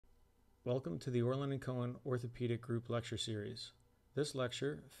Welcome to the Orland & Cohen Orthopedic Group Lecture Series. This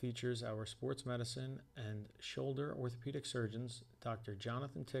lecture features our sports medicine and shoulder orthopedic surgeons, Dr.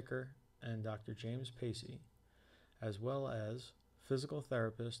 Jonathan Ticker and Dr. James Pacey, as well as physical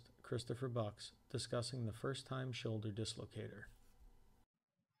therapist Christopher Bucks, discussing the first-time shoulder dislocator.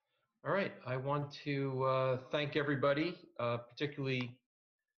 All right, I want to thank everybody, particularly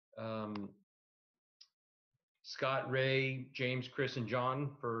Scott, Ray, James, Chris, and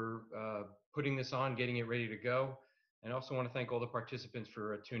John for putting this on, getting it ready to go. And I also want to thank all the participants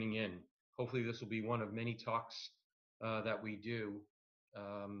for tuning in. Hopefully this will be one of many talks that we do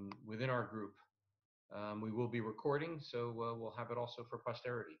within our group. We will be recording, so we'll have it also for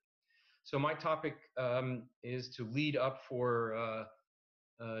posterity. So my topic is to lead up for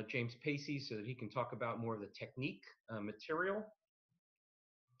James Pacey so that he can talk about more of the technique material.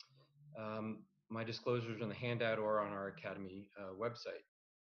 My disclosures on the handout or on our Academy website.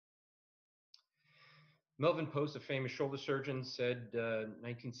 Melvin Post, a famous shoulder surgeon, said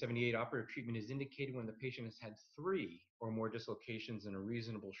 1978 operative treatment is indicated when the patient has had 3 or more dislocations in a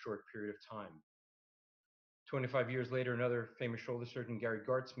reasonable short period of time. 25 years later, another famous shoulder surgeon, Gary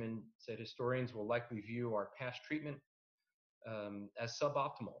Gartzman, said historians will likely view our past treatment as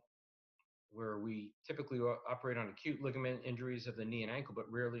suboptimal, where we typically operate on acute ligament injuries of the knee and ankle,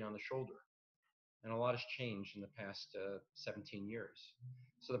 but rarely on the shoulder. And a lot has changed in the past 17 years.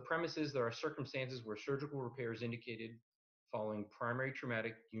 So the premise is there are circumstances where surgical repair is indicated following primary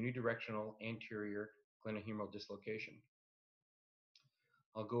traumatic unidirectional anterior glenohumeral dislocation.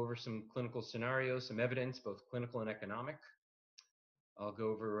 I'll go over some clinical scenarios, some evidence, both clinical and economic. I'll go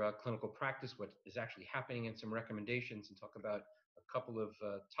over clinical practice, what is actually happening, and some recommendations, and talk about a couple of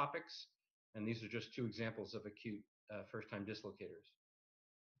topics. And these are just 2 examples of acute first-time dislocators.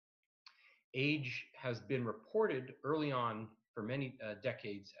 Age has been reported early on for many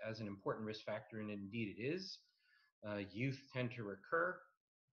decades as an important risk factor, and indeed it is. Youth tend to recur,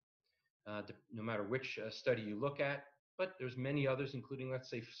 no matter which study you look at, but there's many others, including, let's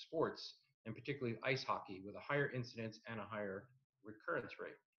say, sports, and particularly ice hockey, with a higher incidence and a higher recurrence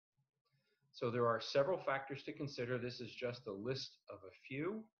rate. So there are several factors to consider. This is just a list of a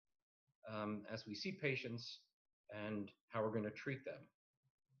few as we see patients and how we're going to treat them.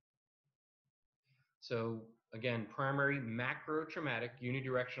 So again, primary macrotraumatic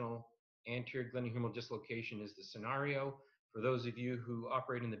unidirectional anterior glenohumeral dislocation is the scenario. For those of you who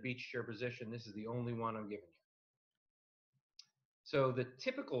operate in the beach chair position, this is the only one I'm giving you. So the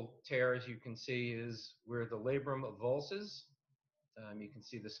typical tear, as you can see, is where the labrum avulses. You can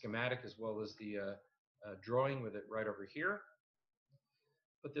see the schematic as well as the drawing with it right over here.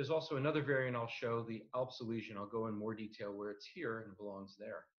 But there's also another variant I'll show, the Alpsa lesion. I'll go in more detail where it's here and belongs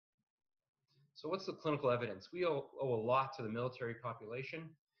there. So what's the clinical evidence? We owe a lot to the military population.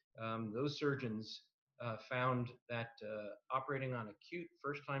 Those surgeons found that operating on acute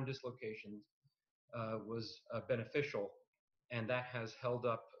first-time dislocations was beneficial, and that has held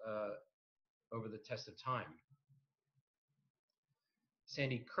up over the test of time.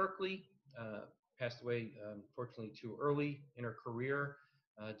 Sandy Kirkley passed away, unfortunately, too early in her career,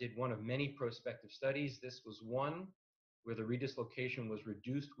 did one of many prospective studies. This was one where the redislocation was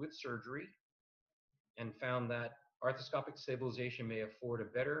reduced with surgery, and found that arthroscopic stabilization may afford a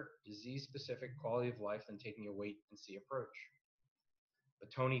better disease-specific quality of life than taking a wait-and-see approach.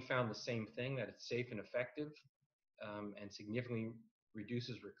 But Tony found the same thing, that it's safe and effective and significantly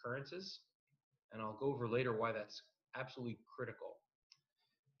reduces recurrences. And I'll go over later why that's absolutely critical.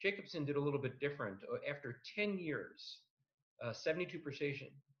 Jacobson did a little bit different. After 10 years, 72%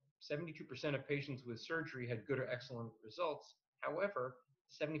 of patients with surgery had good or excellent results. However,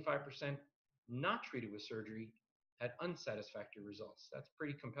 75% not treated with surgery had unsatisfactory results. That's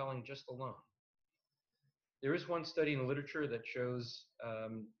pretty compelling just alone. There is one study in the literature that shows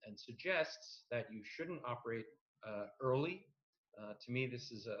and suggests that you shouldn't operate early. To me,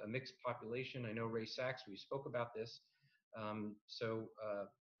 this is a mixed population. I know Ray Sachs, we spoke about this.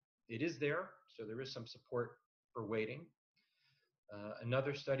 It is there, so there is some support for waiting.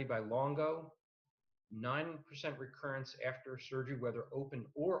 Another study by Longo, 9% recurrence after surgery, whether open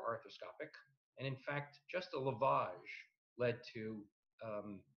or arthroscopic. And in fact, just a lavage led to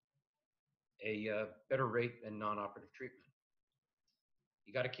a better rate than non-operative treatment.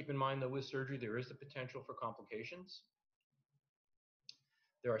 You got to keep in mind, though, with surgery, there is the potential for complications.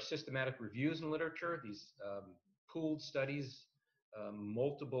 There are systematic reviews in literature, these pooled studies,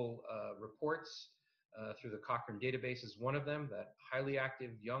 multiple reports through the Cochrane database is one of them, that highly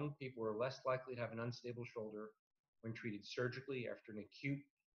active young people are less likely to have an unstable shoulder when treated surgically after an acute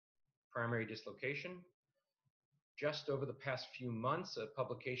primary dislocation. just over the past few months, a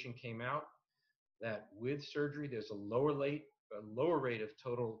publication came out that with surgery, there's a lower rate of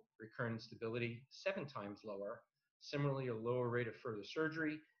total recurrent instability, 7 times lower. Similarly, a lower rate of further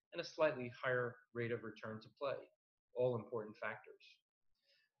surgery and a slightly higher rate of return to play, all important factors.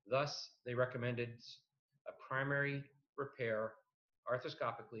 Thus, they recommended a primary repair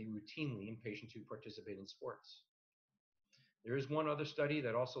arthroscopically routinely in patients who participate in sports. There is one other study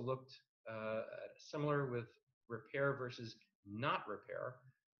that also looked similar with repair versus not repair,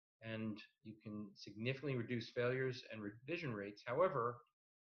 and you can significantly reduce failures and revision rates. However,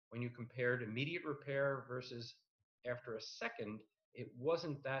 when you compared immediate repair versus after a second, it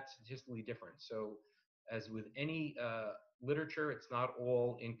wasn't that statistically different. So as with any literature, it's not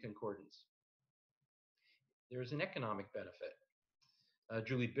all in concordance. There's an economic benefit.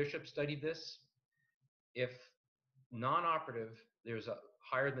 Julie Bishop studied this. If non-operative, there's a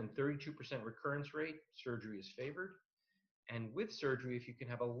higher than 32% recurrence rate, surgery is favored. And with surgery, if you can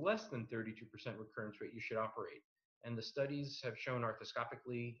have a less than 32% recurrence rate, you should operate. And the studies have shown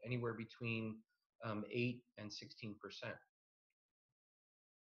arthroscopically anywhere between 8 and 16%.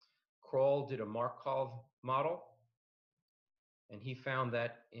 Kroll did a Markov model, and he found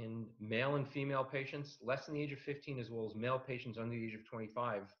that in male and female patients less than the age of 15, as well as male patients under the age of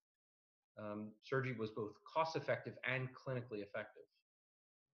 25, surgery was both cost-effective and clinically effective.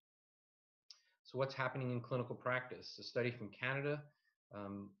 So what's happening in clinical practice? A study from Canada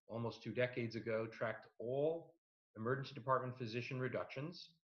almost 2 decades ago tracked all emergency department physician reductions,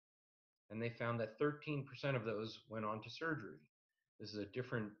 and they found that 13% of those went on to surgery. This is a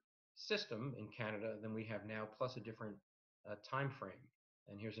different system in Canada than we have now, plus a different time frame.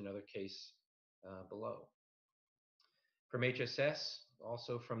 And here's another case below. From HSS,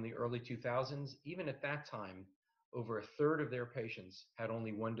 also from the early 2000s, even at that time, over a third of their patients had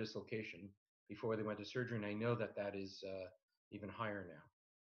only one dislocation before they went to surgery, and I know that that is even higher now.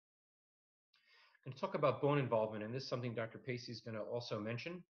 I'm going to talk about bone involvement, and this is something Dr. Pacey is going to also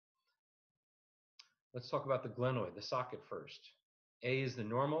mention. Let's talk about the glenoid, the socket first. A is the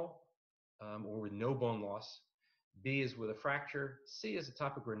normal, or with no bone loss. B is with a fracture. C is a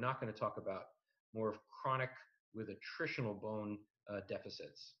topic we're not going to talk about, more of chronic with attritional bone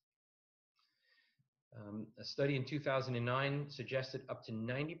deficits. A study in 2009 suggested up to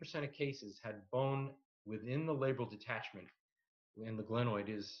 90% of cases had bone within the labral detachment, and the glenoid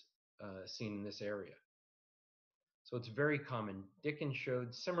is seen in this area. So it's very common. Dickens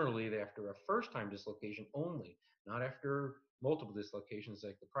showed similarly that after a first-time dislocation only, not after multiple dislocations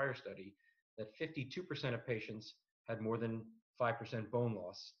like the prior study, that 52% of patients had more than 5% bone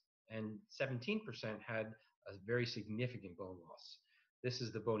loss, and 17% had a very significant bone loss. This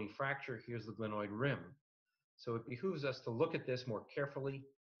is the bony fracture. Here's the glenoid rim. So it behooves us to look at this more carefully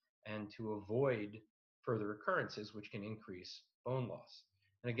and to avoid further occurrences, which can increase bone loss.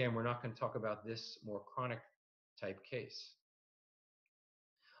 And again, we're not going to talk about this more chronic type case.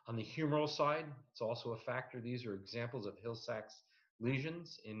 On the humeral side, it's also a factor. These are examples of Hill-Sachs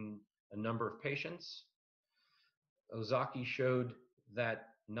lesions in a number of patients. Ozaki showed that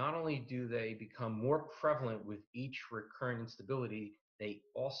not only do they become more prevalent with each recurrent instability, they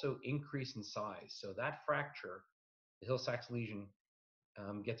also increase in size. So that fracture, the Hill-Sachs lesion,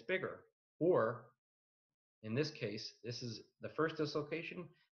 gets bigger. Or in this case, this is the first dislocation.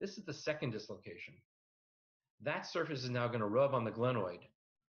 This is the second dislocation. That surface is now going to rub on the glenoid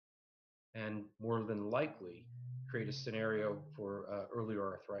and more than likely create a scenario for earlier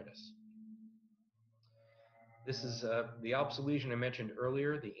arthritis. This is the Alps lesion I mentioned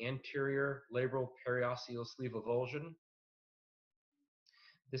earlier, the anterior labral periosseal sleeve avulsion.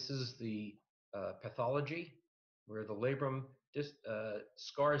 This is the pathology where the labrum just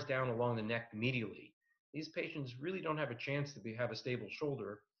scars down along the neck medially. These patients really don't have a chance to have a stable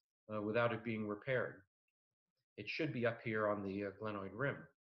shoulder without it being repaired. It should be up here on the glenoid rim.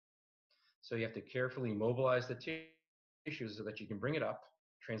 So you have to carefully mobilize the tissue so that you can bring it up,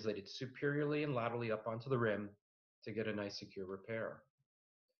 translate it superiorly and laterally up onto the rim to get a nice secure repair.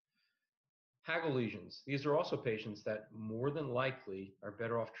 Hagel lesions. These are also patients that more than likely are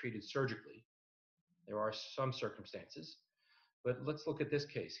better off treated surgically. There are some circumstances, but let's look at this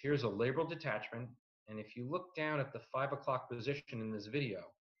case. Here's a labral detachment, and if you look down at the 5 o'clock position in this video,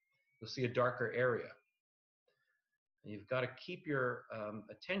 you'll see a darker area. And you've got to keep your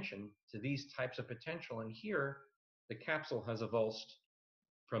attention to these types of potential, and here the capsule has avulsed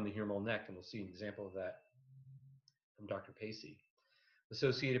from the humeral neck, and we'll see an example of that from Dr. Pacey.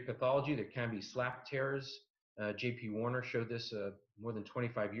 Associated pathology, there can be slap tears. J.P. Warner showed this more than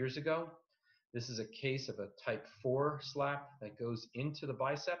 25 years ago. This is a case of a type 4 slap that goes into the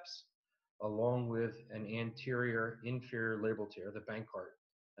biceps. along with an anterior inferior labral tear, the Bankart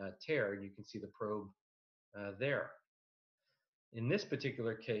tear, and you can see the probe there. In this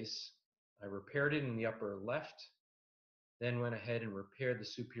particular case, I repaired it in the upper left, then went ahead and repaired the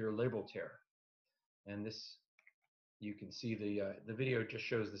superior labral tear. And this, you can see the video just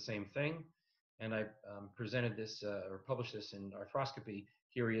shows the same thing. And I presented this or published this in Arthroscopy.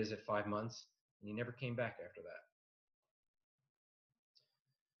 Here he is at 5 months, and he never came back after that.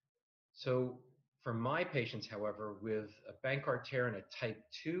 So for my patients, however, with a Bankart tear and a type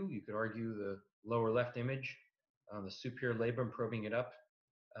 2, you could argue the lower left image, the superior labrum probing it up,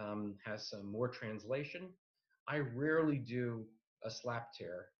 has some more translation. I rarely do a slap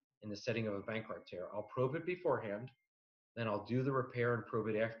tear in the setting of a Bankart tear. I'll probe it beforehand, then I'll do the repair and probe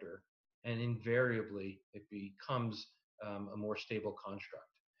it after, and invariably it becomes a more stable construct.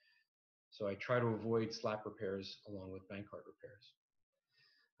 So I try to avoid slap repairs along with Bankart repairs.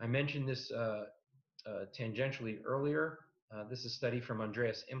 I mentioned this tangentially earlier. This is a study from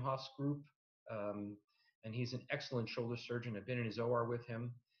Andreas Imhoff's group, and he's an excellent shoulder surgeon. I've been in his OR with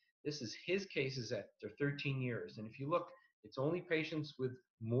him. This is his cases after 13 years. And if you look, it's only patients with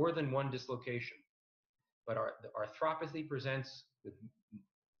more than one dislocation. But the arthropathy presents with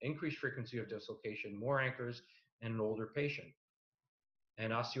increased frequency of dislocation, more anchors, and an older patient.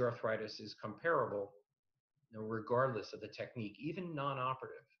 And osteoarthritis is comparable, regardless of the technique, even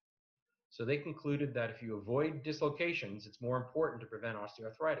non-operative. So they concluded that if you avoid dislocations, it's more important to prevent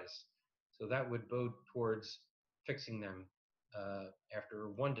osteoarthritis. So that would bode towards fixing them after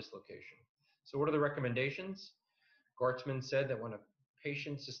one dislocation. So what are the recommendations? Gartzman said that when a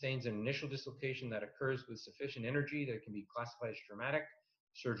patient sustains an initial dislocation that occurs with sufficient energy that it can be classified as traumatic,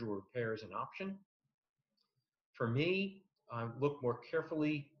 surgical repair is an option. For me, I look more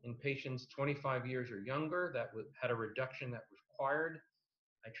carefully in patients 25 years or younger that had a reduction that was required.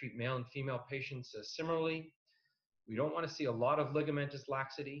 I treat male and female patients similarly. We don't want to see a lot of ligamentous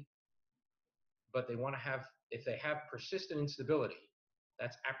laxity, but they want to have, if they have persistent instability,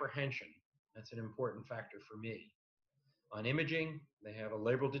 that's apprehension. That's an important factor for me. On imaging, they have a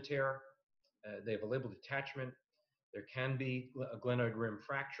labral tear, they have a labral detachment. There can be a glenoid rim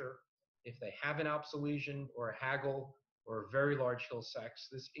fracture. If they have an Alpsa lesion or a Hagel or a very large Hill-Sachs,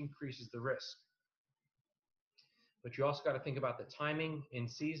 this increases the risk. But you also got to think about the timing in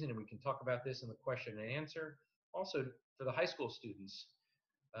season, and we can talk about this in the question and answer. Also, for the high school students,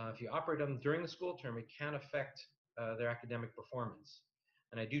 if you operate on them during the school term, it can affect their academic performance.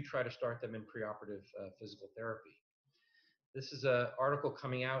 And I do try to start them in preoperative physical therapy. This is an article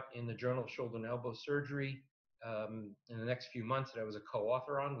coming out in the Journal of Shoulder and Elbow Surgery in the next few months that I was a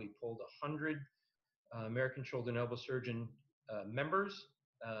co-author on. We pulled 100 American shoulder and elbow surgeon members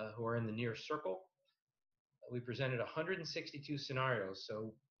who are in the near circle. We presented 162 scenarios.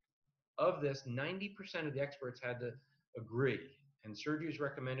 So of this, 90% of the experts had to agree, and surgery is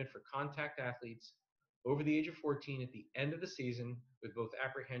recommended for contact athletes over the age of 14 at the end of the season with both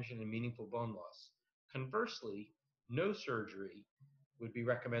apprehension and meaningful bone loss. Conversely, no surgery would be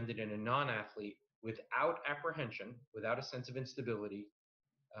recommended in a non-athlete without apprehension, without a sense of instability,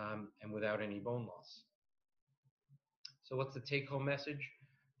 and without any bone loss. So what's the take-home message?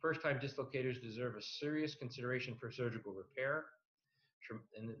 First-time dislocators deserve a serious consideration for surgical repair.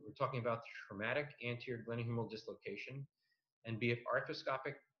 And we're talking about traumatic anterior glenohumeral dislocation. And be it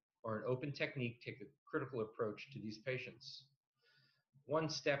arthroscopic or an open technique, take a critical approach to these patients. One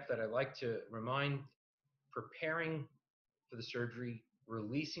step that I like to remind, preparing for the surgery,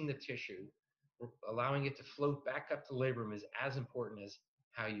 releasing the tissue, allowing it to float back up to labrum is as important as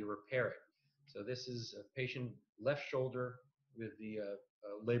how you repair it. So this is a patient left shoulder with the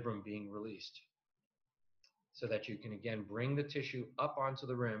labrum being released so that you can, again, bring the tissue up onto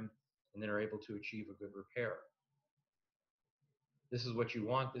the rim and then are able to achieve a good repair. This is what you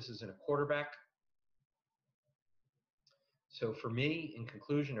want. This is in a quarterback. So for me, in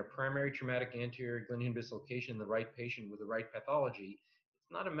conclusion, a primary traumatic anterior glenohumeral dislocation in the right patient with the right pathology,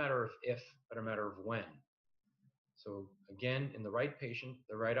 it's not a matter of if, but a matter of when. So again, in the right patient,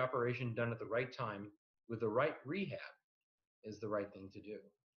 the right operation done at the right time with the right rehab is the right thing to do.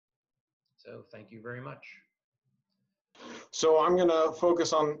 So thank you very much. So I'm going to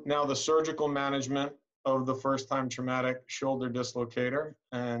focus on now the surgical management of the first-time traumatic shoulder dislocator.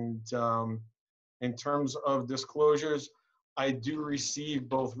 And in terms of disclosures, I do receive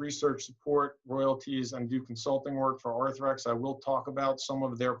both research support, royalties, and do consulting work for Arthrex. I will talk about some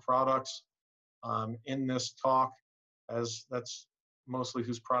of their products in this talk, as that's mostly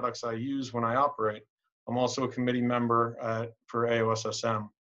whose products I use when I operate. I'm also a committee member for AOSSM.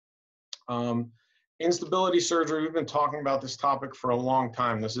 Instability surgery, we've been talking about this topic for a long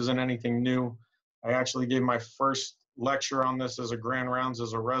time. This isn't anything new. I actually gave my first lecture on this as a grand rounds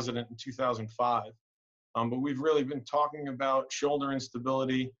as a resident in 2005. But we've really been talking about shoulder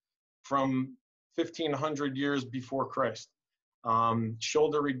instability from 1500 years before Christ.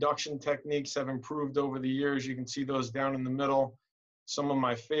 Shoulder reduction techniques have improved over the years. You can see those down in the middle. Some of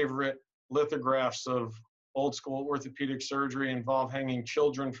my favorite lithographs of old school orthopedic surgery involve hanging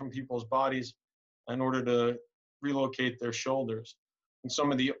children from people's bodies in order to relocate their shoulders. And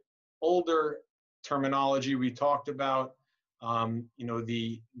some of the older terminology we talked about,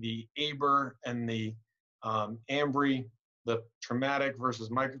 the ABER and the Ambry, the traumatic versus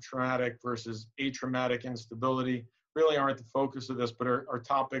microtraumatic versus atraumatic instability really aren't the focus of this, but are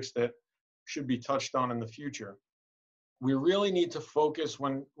topics that should be touched on in the future. We really need to focus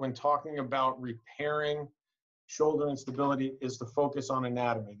when talking about repairing shoulder instability is to focus on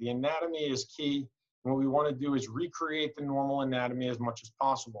anatomy. The anatomy is key. And what we want to do is recreate the normal anatomy as much as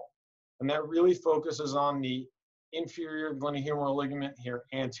possible. And that really focuses on the inferior glenohumeral ligament here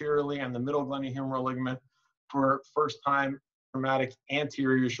anteriorly and the middle glenohumeral ligament for first-time traumatic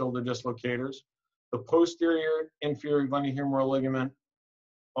anterior shoulder dislocators. The posterior inferior glenohumeral ligament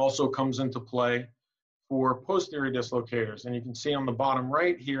also comes into play for posterior dislocators. And you can see on the bottom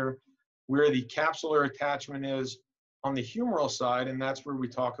right here where the capsular attachment is on the humeral side, and that's where we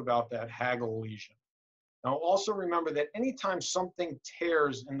talk about that Hagel lesion. Now also remember that anytime something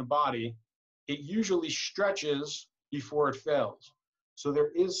tears in the body, it usually stretches before it fails. So there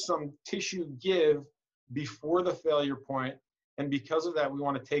is some tissue give before the failure point, and because of that, we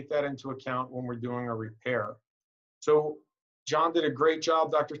want to take that into account when we're doing a repair. So John did a great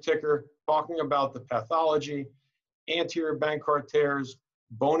job, Dr. Ticker, talking about the pathology, anterior Bankart tears,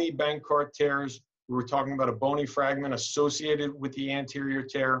 bony Bankart tears. We were talking about a bony fragment associated with the anterior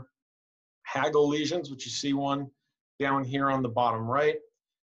tear, Hagel lesions, which you see one down here on the bottom right.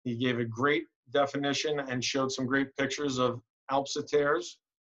 He gave a great definition and showed some great pictures of ALPSA tears.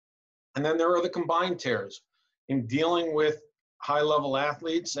 And then there are the combined tears. In dealing with high-level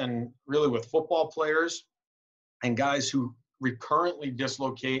athletes and really with football players and guys who recurrently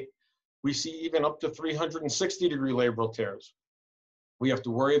dislocate, we see even up to 360-degree labral tears. We have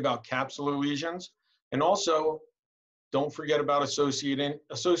to worry about capsular lesions, and also don't forget about associated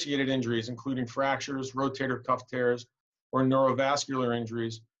injuries, including fractures, rotator cuff tears, or neurovascular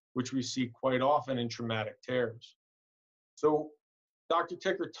injuries, which we see quite often in traumatic tears. So Dr.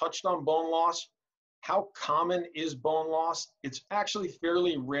 Ticker touched on bone loss. How common is bone loss? It's actually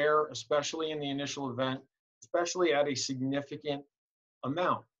fairly rare, especially in the initial event, especially at a significant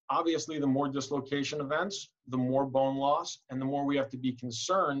amount. Obviously, the more dislocation events, the more bone loss, and the more we have to be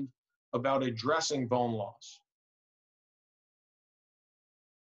concerned about addressing bone loss.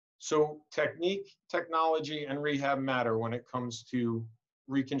 So technique, technology, and rehab matter when it comes to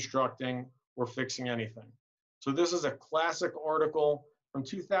reconstructing or fixing anything. So this is a classic article from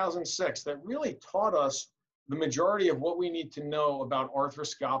 2006 that really taught us the majority of what we need to know about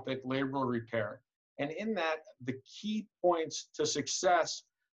arthroscopic labral repair. And in that, the key points to success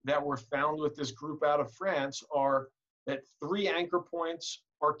that were found with this group out of France are that 3 anchor points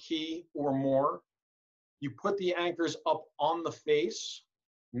are key or more. You put the anchors up on the face,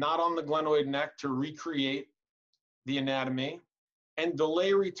 not on the glenoid neck, to recreate the anatomy, and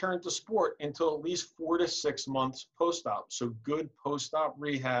delay return to sport until at least 4 to 6 months post-op. So good post-op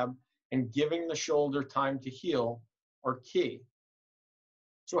rehab and giving the shoulder time to heal are key.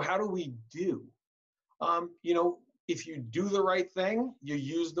 So how do we do? If you do the right thing, you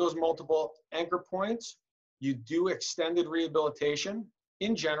use those multiple anchor points, you do extended rehabilitation,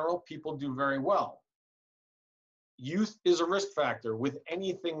 in general, people do very well. Youth is a risk factor with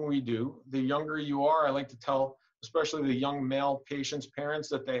anything we do. The younger you are, I like to tell, especially the young male patients' parents,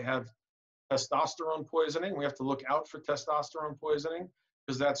 that they have testosterone poisoning. We have to look out for testosterone poisoning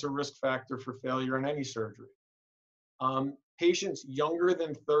because that's a risk factor for failure in any surgery. Patients younger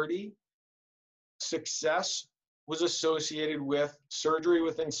than 30, success was associated with surgery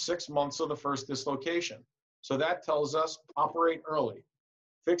within 6 months of the first dislocation. So that tells us operate early.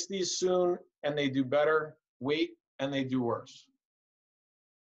 Fix these soon and they do better. Wait and they do worse.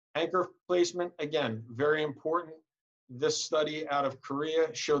 Anchor placement, again, very important. This study out of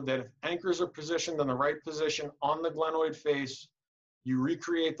Korea showed that if anchors are positioned in the right position on the glenoid face, you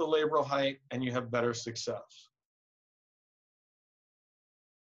recreate the labral height and you have better success.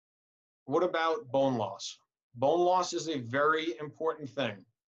 What about bone loss? Bone loss is a very important thing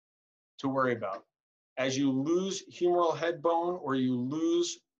to worry about. As you lose humeral head bone or you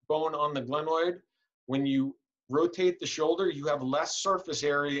lose bone on the glenoid, when you rotate the shoulder, you have less surface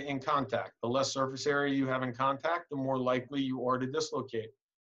area in contact. The less surface area you have in contact, the more likely you are to dislocate.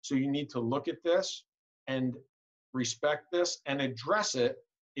 So you need to look at this and respect this and address it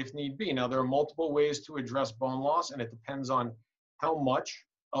if need be. Now, there are multiple ways to address bone loss, and it depends on how much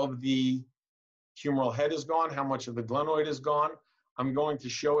of the humeral head is gone, how much of the glenoid is gone. I'm going to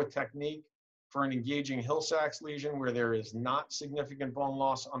show a technique for an engaging Hill-Sachs lesion where there is not significant bone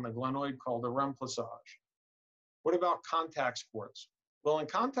loss on the glenoid called a remplissage. What about contact sports? Well, in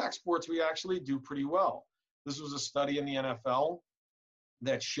contact sports, we actually do pretty well. This was a study in the NFL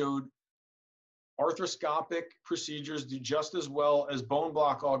that showed arthroscopic procedures do just as well as bone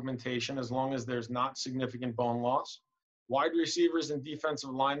block augmentation as long as there's not significant bone loss. Wide receivers and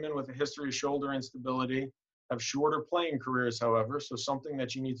defensive linemen with a history of shoulder instability have shorter playing careers, however, so something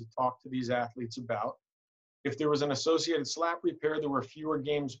that you need to talk to these athletes about. If there was an associated slap repair, there were fewer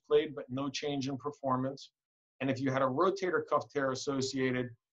games played, but no change in performance. And if you had a rotator cuff tear associated,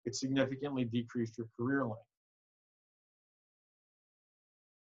 it significantly decreased your career length.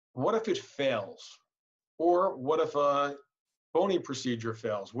 What if it fails? Or what if a bony procedure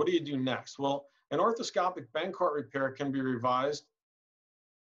fails? What do you do next? Well, an arthroscopic Bankart repair can be revised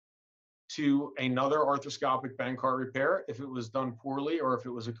to another arthroscopic Bankart repair if it was done poorly or if it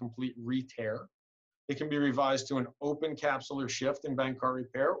was a complete re-tear. It can be revised to an open capsular shift in Bankart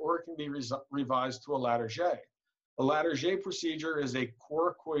repair, or it can be revised to a Latarjet. A Latarjet procedure is a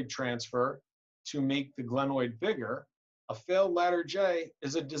coracoid transfer to make the glenoid bigger. A failed Latarjet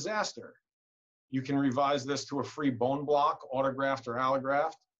is a disaster. You can revise this to a free bone block, autograft or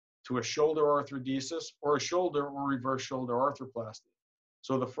allograft, to a shoulder arthrodesis, or a shoulder or reverse shoulder arthroplasty.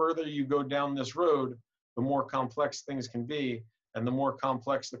 So the further you go down this road, the more complex things can be, and the more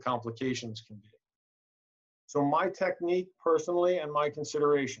complex the complications can be. So my technique personally and my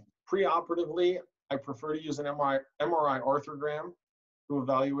consideration, preoperatively, I prefer to use an MRI arthrogram to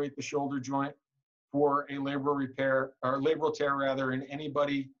evaluate the shoulder joint for a labral repair, or labral tear rather, in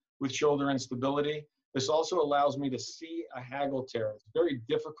anybody with shoulder instability. This also allows me to see a Haggle tear. It's very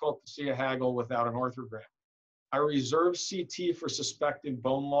difficult to see a Haggle without an arthrogram. I reserve CT for suspected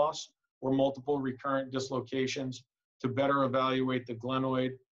bone loss or multiple recurrent dislocations to better evaluate the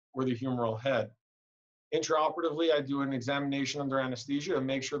glenoid or the humeral head. Intraoperatively, I do an examination under anesthesia to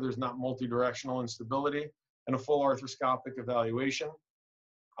make sure there's not multidirectional instability and a full arthroscopic evaluation.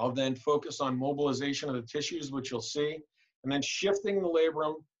 I'll then focus on mobilization of the tissues, which you'll see, and then shifting the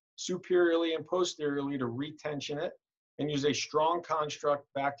labrum superiorly and posteriorly to retension it, and use a strong construct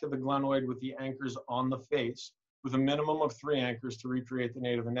back to the glenoid with the anchors on the face, with a minimum of 3 anchors to recreate the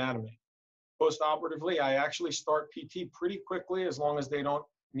native anatomy. Postoperatively, I actually start PT pretty quickly as long as they don't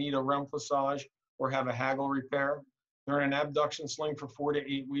need a remplissage or have a Haggle repair. They're in an abduction sling for 4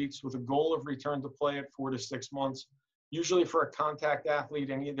 to 8 weeks with a goal of return to play at 4 to 6 months, usually for a contact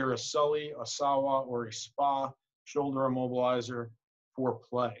athlete in either a Sully, a Sawa, or a SPA shoulder immobilizer for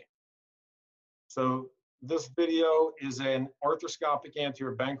play. So this video is an arthroscopic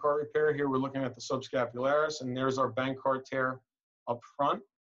anterior Bankart repair. Here we're looking at the subscapularis, and there's our Bankart tear up front.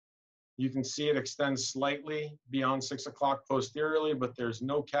 You can see it extends slightly beyond 6 o'clock posteriorly, but there's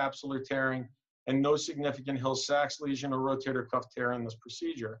no capsular tearing and no significant Hill-Sachs lesion or rotator cuff tear in this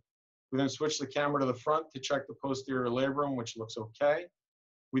procedure. We then switch the camera to the front to check the posterior labrum, which looks okay.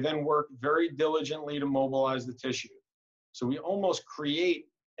 We then work very diligently to mobilize the tissue. So we almost create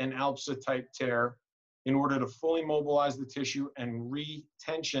an ALPSA type tear in order to fully mobilize the tissue and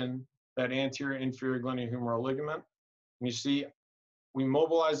retension that anterior inferior glenohumeral ligament. And you see, we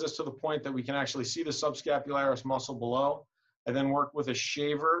mobilize this to the point that we can actually see the subscapularis muscle below, and then work with a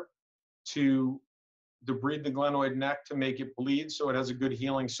shaver to debride the glenoid neck to make it bleed so it has a good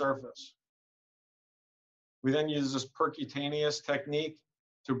healing surface. We then use this percutaneous technique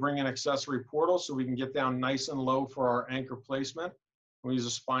to bring an accessory portal so we can get down nice and low for our anchor placement. We use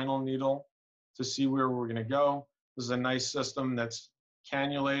a spinal needle to see where we're going to go. This is a nice system that's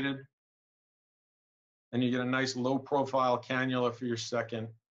cannulated, and you get a nice low profile cannula for your second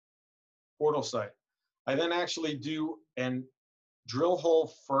portal site. I then actually do an drill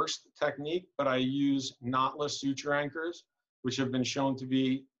hole first technique, but I use knotless suture anchors, which have been shown to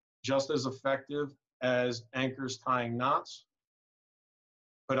be just as effective as anchors tying knots.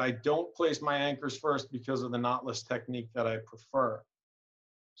 But I don't place my anchors first because of the knotless technique that I prefer.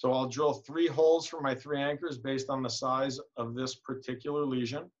 So I'll drill 3 holes for my 3 anchors based on the size of this particular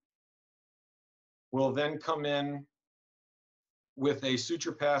lesion. We'll then come in with a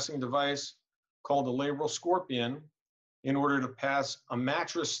suture passing device called a labral scorpion in order to pass a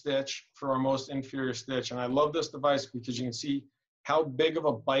mattress stitch for our most inferior stitch. And I love this device because you can see how big of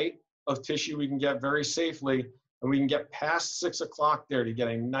a bite of tissue we can get very safely, and we can get past 6 o'clock there to get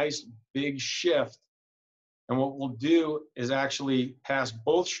a nice big shift. And what we'll do is actually pass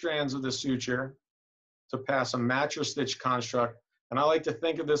both strands of the suture to pass a mattress stitch construct. And I like to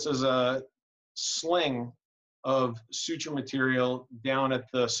think of this as a sling of suture material down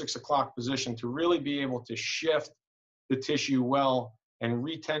at the 6 o'clock position to really be able to shift the tissue well and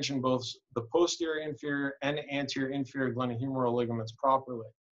retension both the posterior inferior and anterior inferior glenohumeral ligaments properly.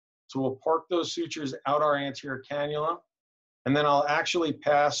 So we'll park those sutures out our anterior cannula, and then I'll actually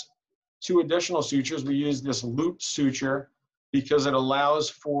pass 2 additional sutures. We use this loop suture because it allows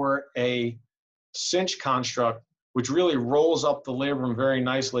for a cinch construct, which really rolls up the labrum very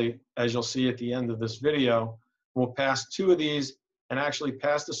nicely, as you'll see at the end of this video. We'll pass 2 of these and actually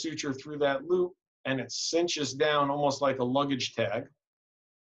pass the suture through that loop, and it cinches down almost like a luggage tag,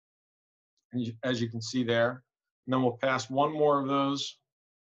 as you can see there. And then we'll pass 1 more of those.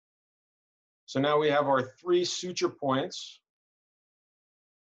 So now we have our 3 suture points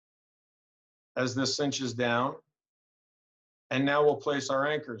as this cinches down. And now we'll place our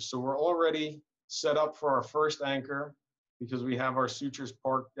anchors. So we're already set up for our first anchor because we have our sutures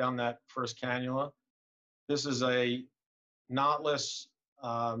parked down that first cannula. This is a knotless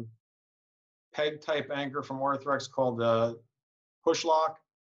peg type anchor from Orthrex called the push lock.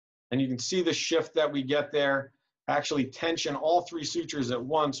 And you can see the shift that we get there. Actually tension all 3 sutures at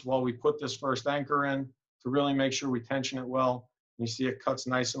once while we put this first anchor in to really make sure we tension it well. You see it cuts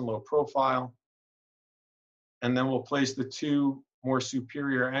nice and low profile. And then we'll place the 2 more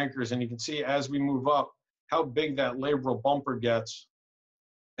superior anchors. And you can see as we move up how big that labral bumper gets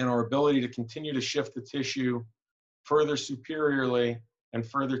and our ability to continue to shift the tissue further superiorly and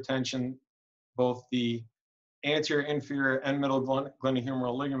further tension both the anterior, inferior, and middle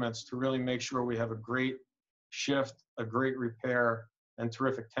glenohumeral ligaments to really make sure we have a great shift, a great repair, and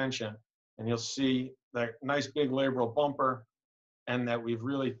terrific tension. And you'll see that nice big labral bumper and that we've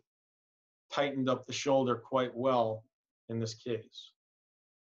really tightened up the shoulder quite well in this case.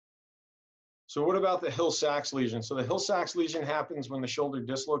 So what about the Hill-Sachs lesion? So the Hill-Sachs lesion happens when the shoulder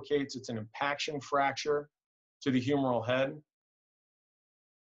dislocates. It's an impaction fracture to the humeral head.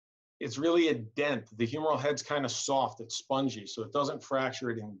 It's really a dent. The humeral head's kind of soft, it's spongy, so it doesn't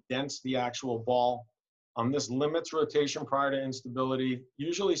fracture, it indents the actual ball. This limits rotation prior to instability,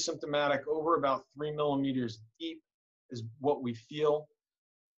 usually symptomatic over about 3 millimeters deep is what we feel.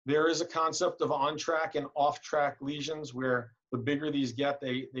 There is a concept of on-track and off-track lesions where the bigger these get,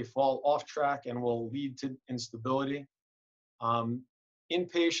 they fall off-track and will lead to instability. In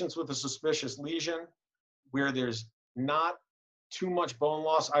patients with a suspicious lesion where there's not too much bone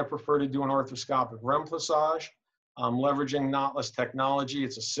loss, I prefer to do an arthroscopic remplissage, leveraging knotless technology.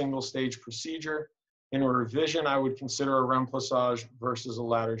 It's a single-stage procedure. In a revision, I would consider a remplissage versus a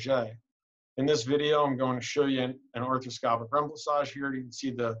Latarjet. In this video, I'm going to show you an arthroscopic remplissage. Here you can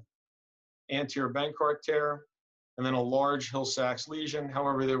see the anterior Bankart tear and then a large Hill-Sachs lesion.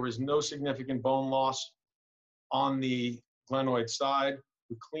 However, there was no significant bone loss on the glenoid side.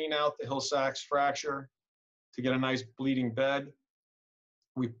 We clean out the Hill-Sachs fracture to get a nice bleeding bed.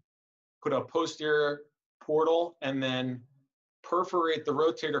 We put a posterior portal and then perforate the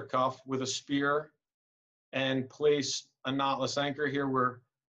rotator cuff with a spear and place a knotless anchor. Here we're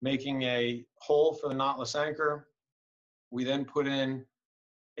making a hole for the knotless anchor. We then put in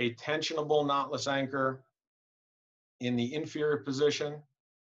a tensionable knotless anchor in the inferior position.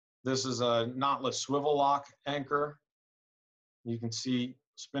 This is a knotless swivel lock anchor. You can see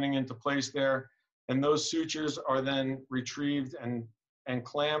spinning into place there. And those sutures are then retrieved and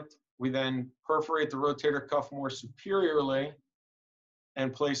clamped. We then perforate the rotator cuff more superiorly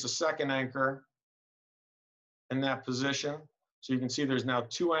and place a second anchor in that position. So you can see there's now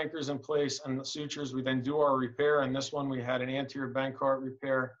 2 anchors in place on the sutures. We then do our repair. And this one, we had an anterior Bankart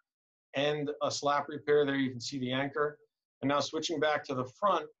repair and a slap repair. There you can see the anchor. And now switching back to the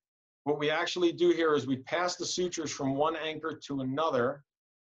front, what we actually do here is we pass the sutures from one anchor to another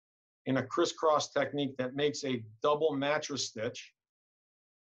in a crisscross technique that makes a double mattress stitch.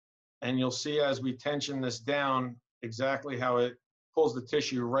 And you'll see as we tension this down exactly how it pulls the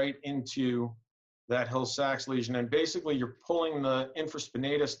tissue right into that Hill-Sachs lesion. And basically you're pulling the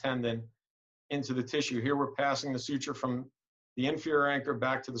infraspinatus tendon into the tissue. Here we're passing the suture from the inferior anchor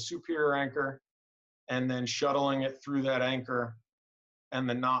back to the superior anchor and then shuttling it through that anchor and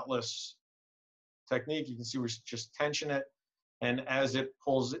the knotless technique. You can see we just tension it, and as it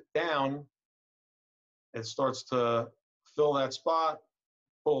pulls it down, it starts to fill that spot,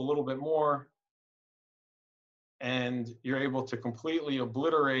 pull a little bit more, and you're able to completely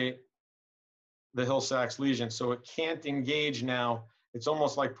obliterate the Hill-Sachs lesion. So it can't engage now it's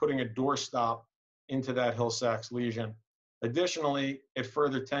almost like putting a doorstop into that Hill-Sachs lesion. Additionally, it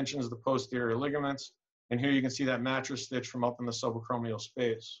further tensions the posterior ligaments. And here you can see that mattress stitch from up in the subacromial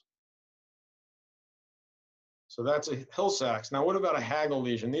space. So that's a Hill-Sachs. Now, what about a Hagel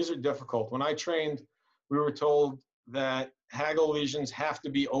lesion? These are difficult. When I trained, we were told that Hagel lesions have to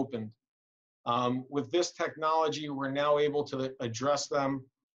be opened. With this technology, we're now able to address them,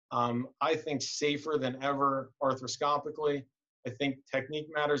 I think, safer than ever arthroscopically. I think technique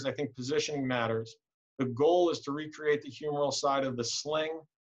matters. I think positioning matters. The goal is to recreate the humeral side of the sling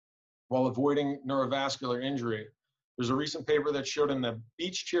while avoiding neurovascular injury. There's a recent paper that showed in the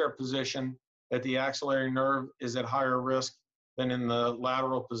beach chair position that the axillary nerve is at higher risk than in the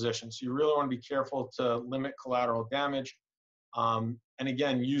lateral position. So you really want to be careful to limit collateral damage. And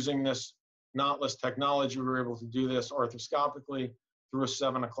again, using this knotless technology, we were able to do this arthroscopically through a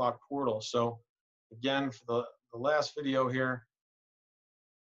 7 o'clock portal. So again, for the last video here,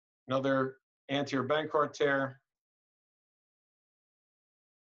 another anterior Bankart tear.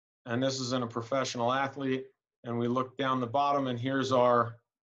 And this is in a professional athlete. And we look down the bottom, and here's our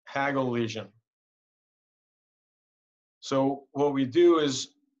Hagel lesion. So what we do is,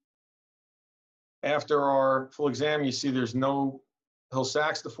 after our full exam, you see there's no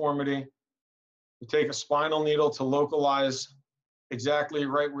Hill-Sachs deformity. We take a spinal needle to localize exactly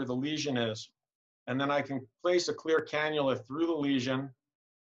right where the lesion is. And then I can place a clear cannula through the lesion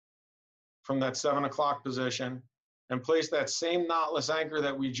from that 7 o'clock position and place that same knotless anchor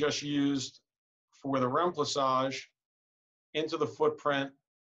that we just used for the remplissage into the footprint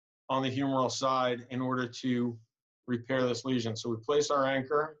on the humeral side in order to repair this lesion. So we place our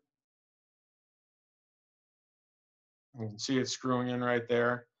anchor. You can see it screwing in right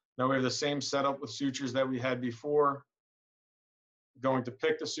there. Now we have the same setup with sutures that we had before. Going to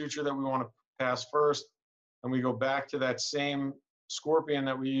pick the suture that we want to pass first, and we go back to that same scorpion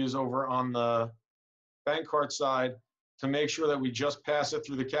that we use over on the Bankart side to make sure that we just pass it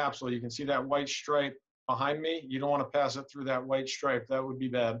through the capsule. You can see that white stripe behind me. You don't want to pass it through that white stripe. That would be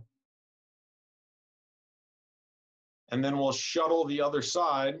bad. And then we'll shuttle the other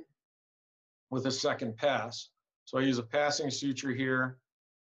side with a second pass. So I use a passing suture here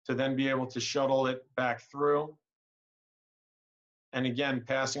to then be able to shuttle it back through. And again,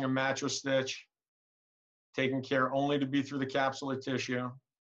 passing a mattress stitch, taking care only to be through the capsular tissue.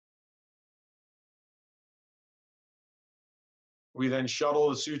 We then shuttle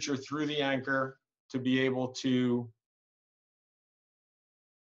the suture through the anchor to be able to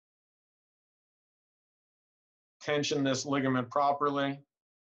tension this ligament properly.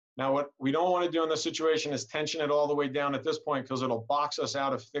 Now, what we don't want to do in this situation is tension it all the way down at this point, because it'll box us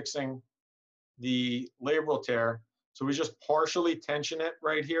out of fixing the labral tear. So we just partially tension it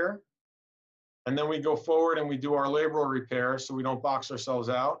right here. And then we go forward and we do our labral repair so we don't box ourselves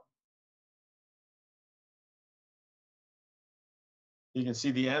out. You can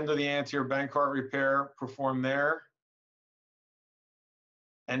see the end of the anterior Bankart repair performed there.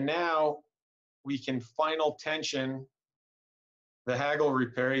 And now we can final tension the Hagel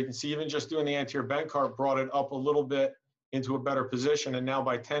repair. You can see even just doing the anterior Bankart brought it up a little bit into a better position. And now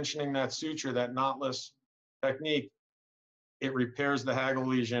by tensioning that suture, that knotless technique, it repairs the Hagel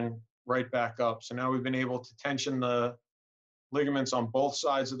lesion right back up. So now we've been able to tension the ligaments on both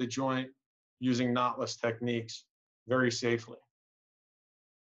sides of the joint using knotless techniques very safely.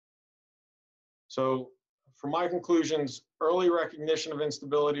 So for my conclusions, early recognition of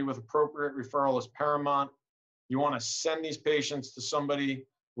instability with appropriate referral is paramount. You want to send these patients to somebody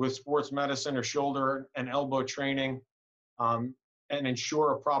with sports medicine or shoulder and elbow training, and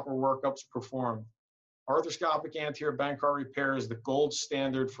ensure a proper workup's performed. Arthroscopic anterior Bankart repair is the gold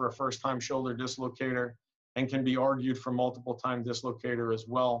standard for a first-time shoulder dislocator and can be argued for multiple-time dislocator as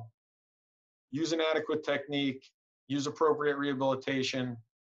well. Use an adequate technique, use appropriate rehabilitation,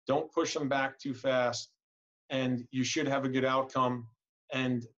 don't push them back too fast, and you should have a good outcome.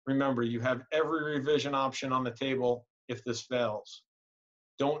 And remember, you have every revision option on the table if this fails.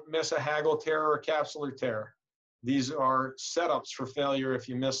 Don't miss a Hagel tear or a capsular tear. These are setups for failure if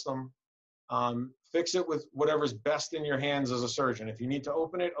you miss them. Fix it with whatever's best in your hands as a surgeon. If you need to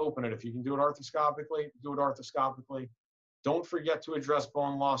open it, open it. If you can do it arthroscopically, do it arthroscopically. Don't forget to address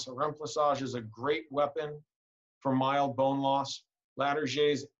bone loss. A remplissage is a great weapon for mild bone loss.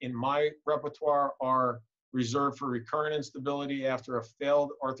 Latargés in my repertoire are reserved for recurrent instability after a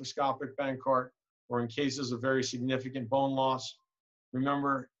failed arthroscopic Bankart or in cases of very significant bone loss.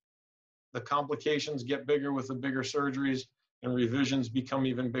 Remember, the complications get bigger with the bigger surgeries, and revisions become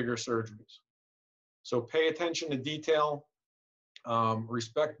even bigger surgeries. So pay attention to detail,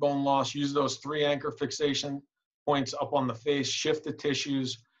 respect bone loss, use those 3 anchor fixation points up on the face, shift the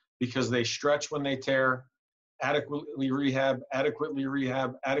tissues because they stretch when they tear, adequately rehab, adequately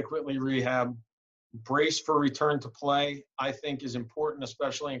rehab, adequately rehab. Brace for return to play, I think, is important,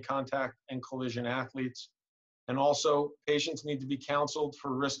 especially in contact and collision athletes. And also, patients need to be counseled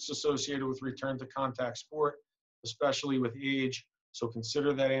for risks associated with return to contact sport, especially with age. So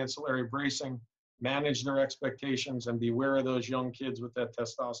consider that ancillary bracing, manage their expectations, and beware of those young kids with that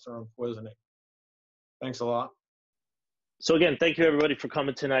testosterone poisoning. Thanks a lot. So again, thank you everybody for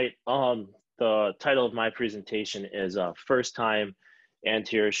coming tonight. The title of my presentation is First Time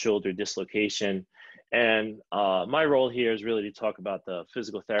Anterior Shoulder Dislocation. And my role here is really to talk about the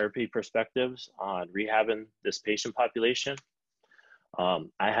physical therapy perspectives on rehabbing this patient population. I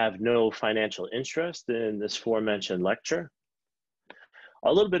have no financial interest in this aforementioned lecture.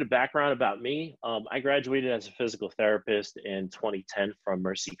 A little bit of background about me. I graduated as a physical therapist in 2010 from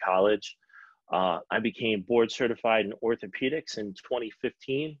Mercy College. I became board certified in orthopedics in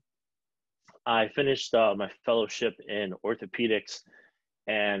 2015. I finished my fellowship in orthopedics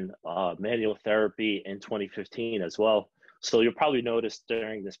and manual therapy in 2015 as well. So you'll probably notice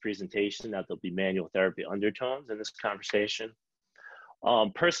during this presentation that there'll be manual therapy undertones in this conversation.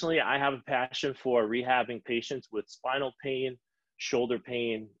 Personally, I have a passion for rehabbing patients with spinal pain, shoulder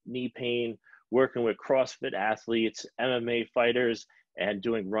pain, knee pain, working with CrossFit athletes, MMA fighters, and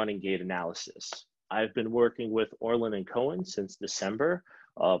doing running gait analysis. I've been working with Orland and Cohen since December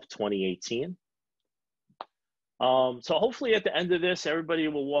of 2018. So hopefully at the end of this, everybody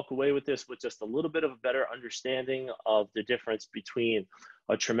will walk away with this with just a little bit of a better understanding of the difference between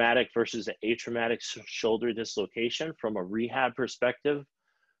a traumatic versus an atraumatic shoulder dislocation from a rehab perspective.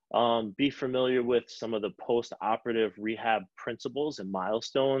 Be familiar with some of the post-operative rehab principles and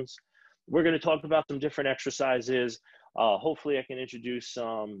milestones. We're going to talk about some different exercises. Hopefully I can introduce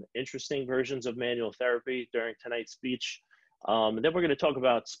some interesting versions of manual therapy during tonight's speech. And then we're going to talk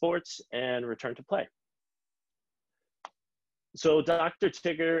about sports and return to play. So Dr.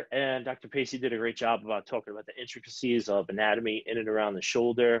 Tigger and Dr. Pacey did a great job about talking about the intricacies of anatomy in and around the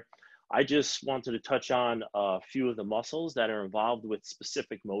shoulder. I just wanted to touch on a few of the muscles that are involved with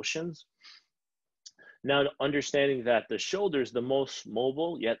specific motions. Now, understanding that the shoulder is the most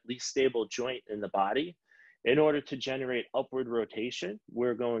mobile yet least stable joint in the body, in order to generate upward rotation,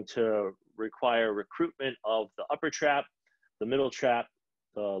 we're going to require recruitment of the upper trap, the middle trap,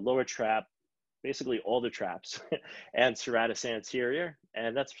 the lower trap, basically all the traps, and serratus anterior,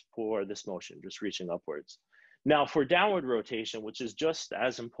 and that's for this motion, just reaching upwards. Now for downward rotation, which is just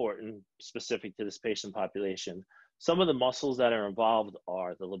as important, specific to this patient population, some of the muscles that are involved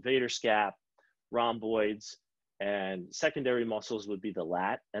are the levator scap, rhomboids, and secondary muscles would be the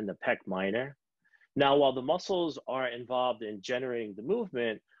lat and the pec minor. Now, while the muscles are involved in generating the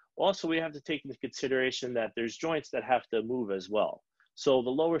movement, also we have to take into consideration that there's joints that have to move as well. So the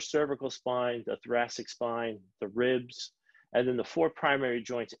lower cervical spine, the thoracic spine, the ribs, and then the four primary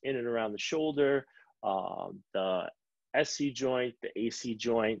joints in and around the shoulder, the SC joint, the AC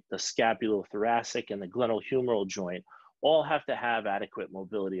joint, the scapulothoracic, and the glenohumeral joint all have to have adequate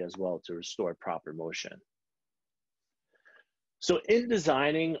mobility as well to restore proper motion. So in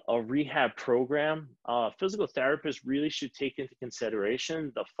designing a rehab program, physical therapists really should take into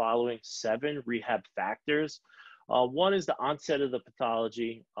consideration the following 7 rehab factors. One is the onset of the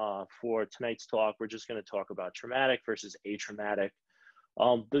pathology. For tonight's talk, we're just going to talk about traumatic versus atraumatic.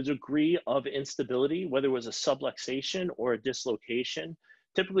 The degree of instability, whether it was a subluxation or a dislocation.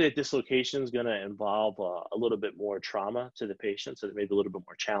 Typically, a dislocation is going to involve a little bit more trauma to the patient, so it may be a little bit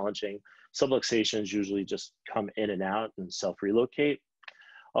more challenging. Subluxations usually just come in and out and self-relocate.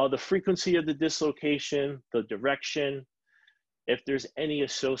 The frequency of the dislocation, the direction, if there's any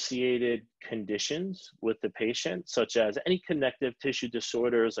associated conditions with the patient, such as any connective tissue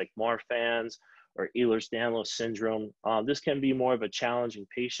disorders like Marfan's or Ehlers-Danlos syndrome. This can be more of a challenging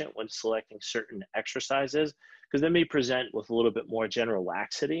patient when selecting certain exercises because they may present with a little bit more general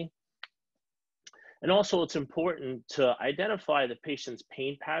laxity. And also it's important to identify the patient's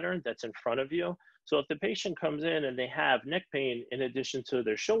pain pattern that's in front of you. So if the patient comes in and they have neck pain in addition to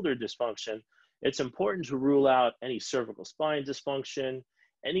their shoulder dysfunction, it's important to rule out any cervical spine dysfunction,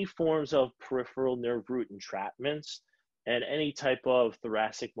 any forms of peripheral nerve root entrapments, and any type of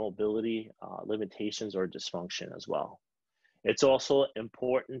thoracic mobility limitations or dysfunction as well. It's also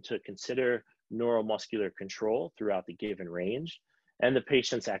important to consider neuromuscular control throughout the given range and the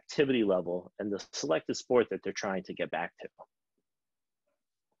patient's activity level and the selected sport that they're trying to get back to.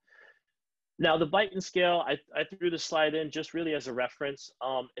 Now the Beighton scale, I threw the slide in just really as a reference.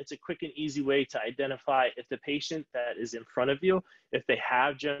 It's a quick and easy way to identify if the patient that is in front of you, if they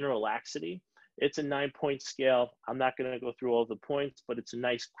have general laxity. It's a 9-point scale. I'm not going to go through all the points, but it's a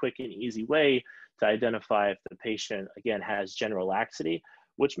nice, quick, and easy way to identify if the patient, again, has general laxity,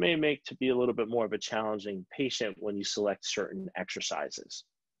 which may make to be a little bit more of a challenging patient when you select certain exercises.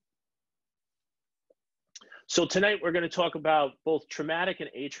 So tonight we're going to talk about both traumatic and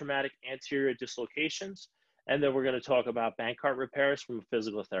atraumatic anterior dislocations, and then we're going to talk about Bankart repairs from a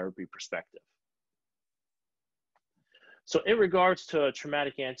physical therapy perspective. So in regards to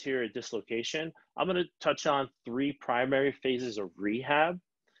traumatic anterior dislocation, I'm going to touch on 3 primary phases of rehab.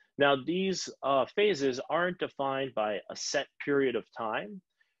 Now, these phases aren't defined by a set period of time.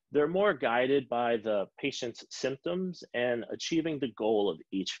 They're more guided by the patient's symptoms and achieving the goal of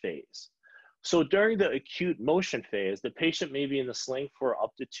each phase. So during the acute motion phase, the patient may be in the sling for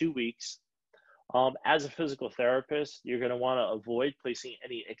up to 2 weeks. As a physical therapist, you're going to want to avoid placing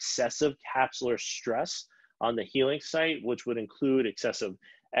any excessive capsular stress on the healing site, which would include excessive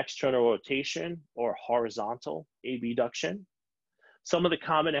external rotation or horizontal abduction. Some of the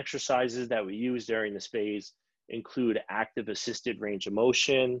common exercises that we use during this phase include active assisted range of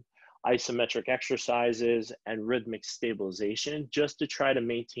motion, isometric exercises, and rhythmic stabilization, just to try to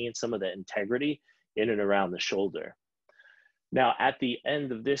maintain some of the integrity in and around the shoulder. Now, at the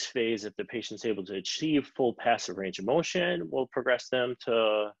end of this phase, if the patient's able to achieve full passive range of motion, we'll progress them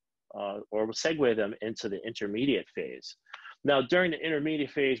to or we'll segue them into the intermediate phase. Now, during the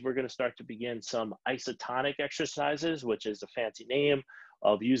intermediate phase, we're going to start to begin some isotonic exercises, which is a fancy name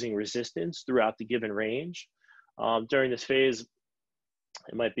of using resistance throughout the given range. During this phase,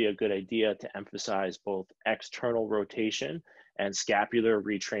 it might be a good idea to emphasize both external rotation and scapular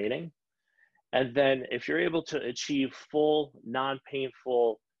retraining. And then if you're able to achieve full,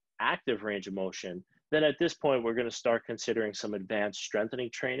 non-painful, active range of motion, then at this point, we're going to start considering some advanced strengthening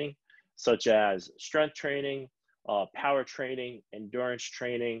training, such as strength training, power training, endurance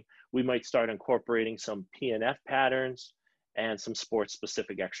training. We might start incorporating some PNF patterns and some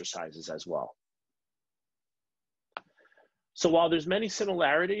sports-specific exercises as well. So while there's many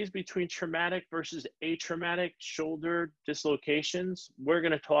similarities between traumatic versus atraumatic shoulder dislocations, we're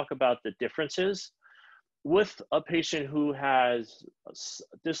going to talk about the differences. With a patient who has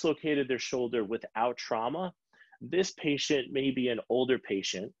dislocated their shoulder without trauma, this patient may be an older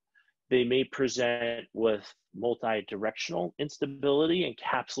patient. They may present with multi-directional instability and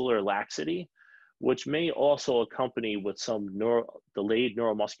capsular laxity, which may also accompany with some delayed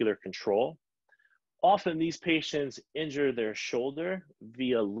neuromuscular control. Often these patients injure their shoulder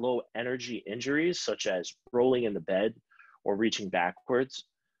via low energy injuries, such as rolling in the bed or reaching backwards.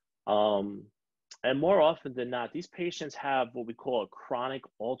 And more often than not, these patients have what we call a chronic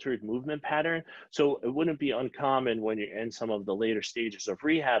altered movement pattern. So it wouldn't be uncommon when you're in some of the later stages of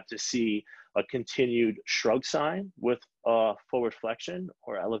rehab to see a continued shrug sign with forward flexion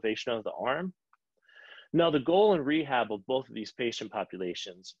or elevation of the arm. Now, the goal in rehab of both of these patient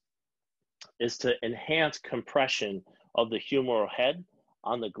populations is to enhance compression of the humeral head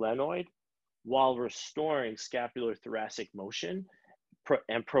on the glenoid while restoring scapular thoracic motion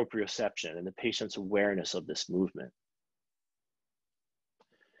and proprioception and the patient's awareness of this movement.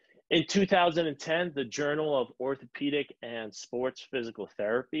 In 2010, the Journal of Orthopedic and Sports Physical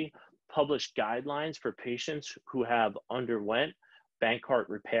Therapy published guidelines for patients who have underwent Bankart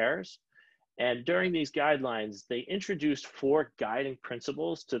repairs. And during these guidelines, they introduced 4 guiding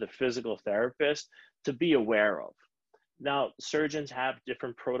principles to the physical therapist to be aware of. Now, surgeons have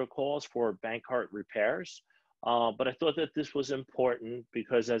different protocols for Bankart repairs, but I thought that this was important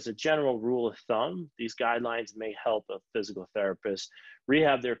because as a general rule of thumb, these guidelines may help a physical therapist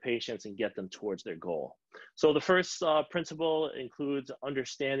rehab their patients and get them towards their goal. So the first principle includes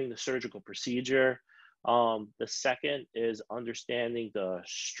understanding the surgical procedure. The second is understanding the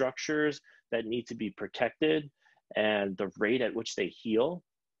structures that need to be protected and the rate at which they heal.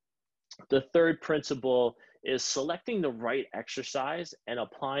 The third principle is selecting the right exercise and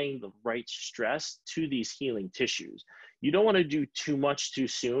applying the right stress to these healing tissues. You don't want to do too much too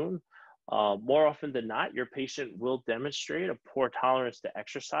soon. More often than not, your patient will demonstrate a poor tolerance to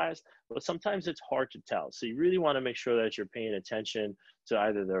exercise, but sometimes it's hard to tell. So you really want to make sure that you're paying attention to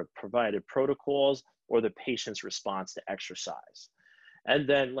either the provided protocols or the patient's response to exercise. And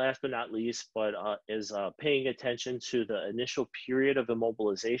then last but not least, is paying attention to the initial period of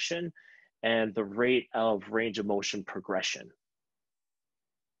immobilization and the rate of range of motion progression.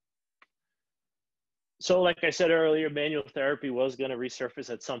 So like I said earlier, manual therapy was going to resurface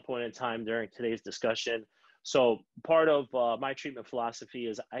at some point in time during today's discussion. So part of my treatment philosophy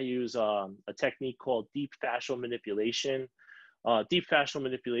is I use a technique called deep fascial manipulation. Deep fascial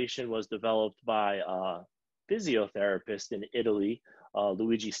manipulation was developed by a physiotherapist in Italy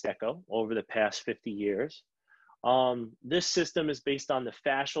Luigi Stecco, over the past 50 years. This system is based on the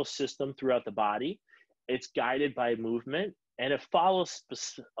fascial system throughout the body. It's guided by movement, and it follows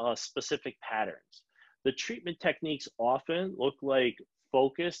specific patterns. The treatment techniques often look like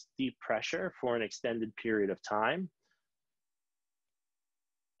focused deep pressure for an extended period of time.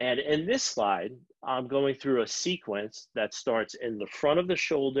 And in this slide, I'm going through a sequence that starts in the front of the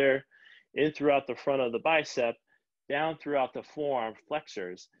shoulder, in throughout the front of the bicep, down throughout the forearm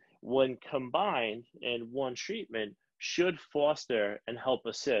flexors. When combined in one treatment, should foster and help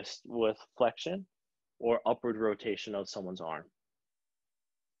assist with flexion or upward rotation of someone's arm.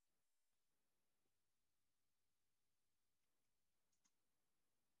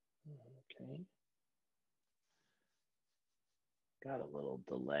 Okay. Got a little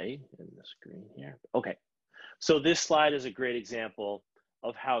delay in the screen here. Okay, so this slide is a great example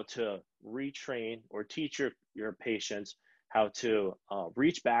of how to retrain or teach your patients how to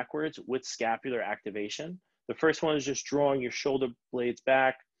reach backwards with scapular activation. The first one is just drawing your shoulder blades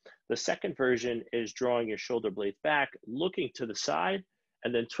back. The second version is drawing your shoulder blades back, looking to the side,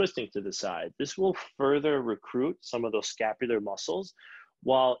 and then twisting to the side. This will further recruit some of those scapular muscles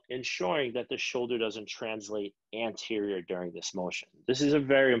while ensuring that the shoulder doesn't translate anterior during this motion. This is a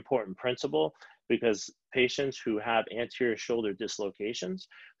very important principle because patients who have anterior shoulder dislocations,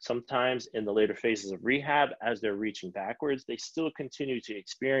 sometimes in the later phases of rehab, as they're reaching backwards, they still continue to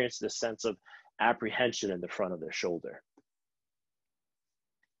experience this sense of apprehension in the front of their shoulder.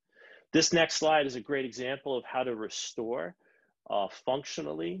 This next slide is a great example of how to restore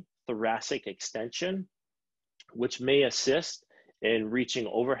functionally thoracic extension, which may assist in reaching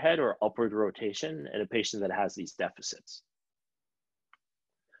overhead or upward rotation in a patient that has these deficits.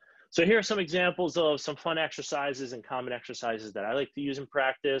 So here are some examples of some fun exercises and common exercises that I like to use in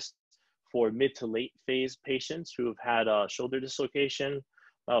practice for mid to late phase patients who have had a shoulder dislocation.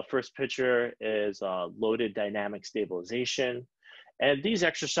 First picture is loaded dynamic stabilization. And these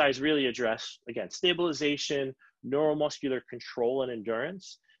exercises really address, again, stabilization, neuromuscular control, and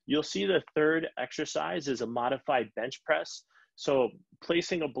endurance. You'll see the third exercise is a modified bench press. So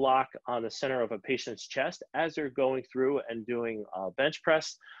placing a block on the center of a patient's chest as they're going through and doing bench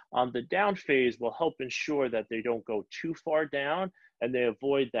press. The down phase will help ensure that they don't go too far down and they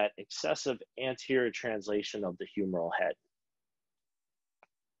avoid that excessive anterior translation of the humeral head.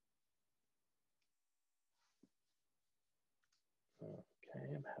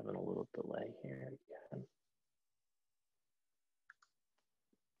 Okay, I'm having a little delay here again.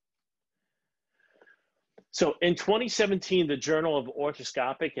 So in 2017, the Journal of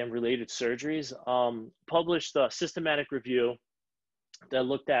Orthoscopic and Related Surgeries published a systematic review that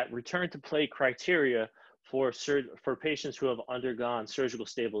looked at return to play criteria for patients who have undergone surgical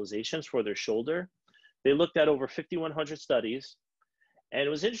stabilizations for their shoulder. They looked at over 5,100 studies. And it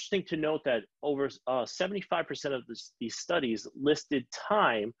was interesting to note that over 75% of these studies listed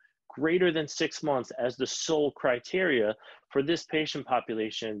time greater than 6 months as the sole criteria for this patient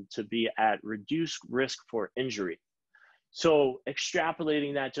population to be at reduced risk for injury. So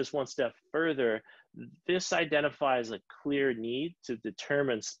extrapolating that just one step further, this identifies a clear need to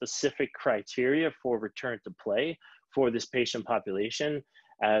determine specific criteria for return to play for this patient population,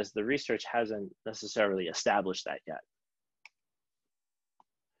 as the research hasn't necessarily established that yet.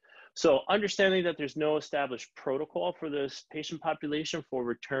 So understanding that there's no established protocol for this patient population for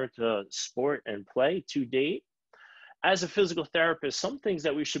return to sport and play to date, as a physical therapist, some things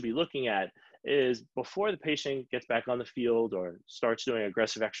that we should be looking at is before the patient gets back on the field or starts doing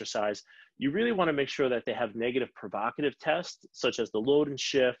aggressive exercise, you really want to make sure that they have negative provocative tests, such as the load and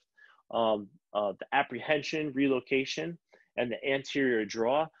shift, the apprehension, relocation, and the anterior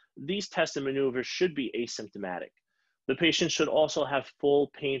draw. These tests and maneuvers should be asymptomatic. The patient should also have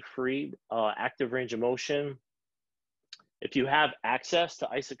full pain-free active range of motion. If you have access to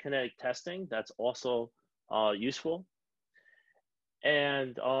isokinetic testing, that's also useful.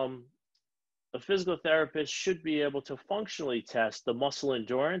 And a physical therapist should be able to functionally test the muscle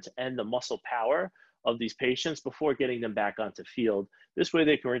endurance and the muscle power of these patients before getting them back onto field. This way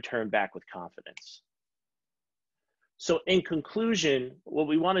they can return back with confidence. So in conclusion, what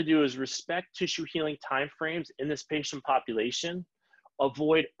we want to do is respect tissue healing timeframes in this patient population,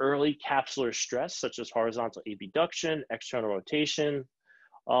 avoid early capsular stress, such as horizontal abduction, external rotation,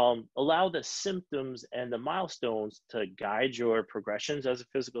 allow the symptoms and the milestones to guide your progressions as a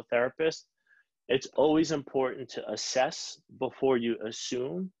physical therapist. It's always important to assess before you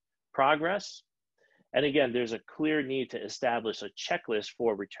assume progress. And again, there's a clear need to establish a checklist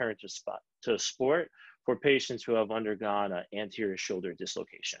for return to sport for patients who have undergone an anterior shoulder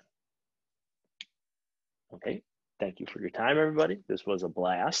dislocation. Okay, Thank you for your time, everybody. This was a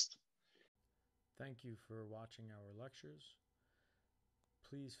blast. Thank you for watching our lectures.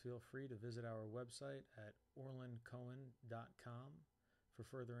 Please feel free to visit our website at orlandcohen.com for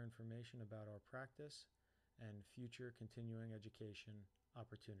further information about our practice and future continuing education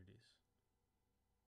opportunities.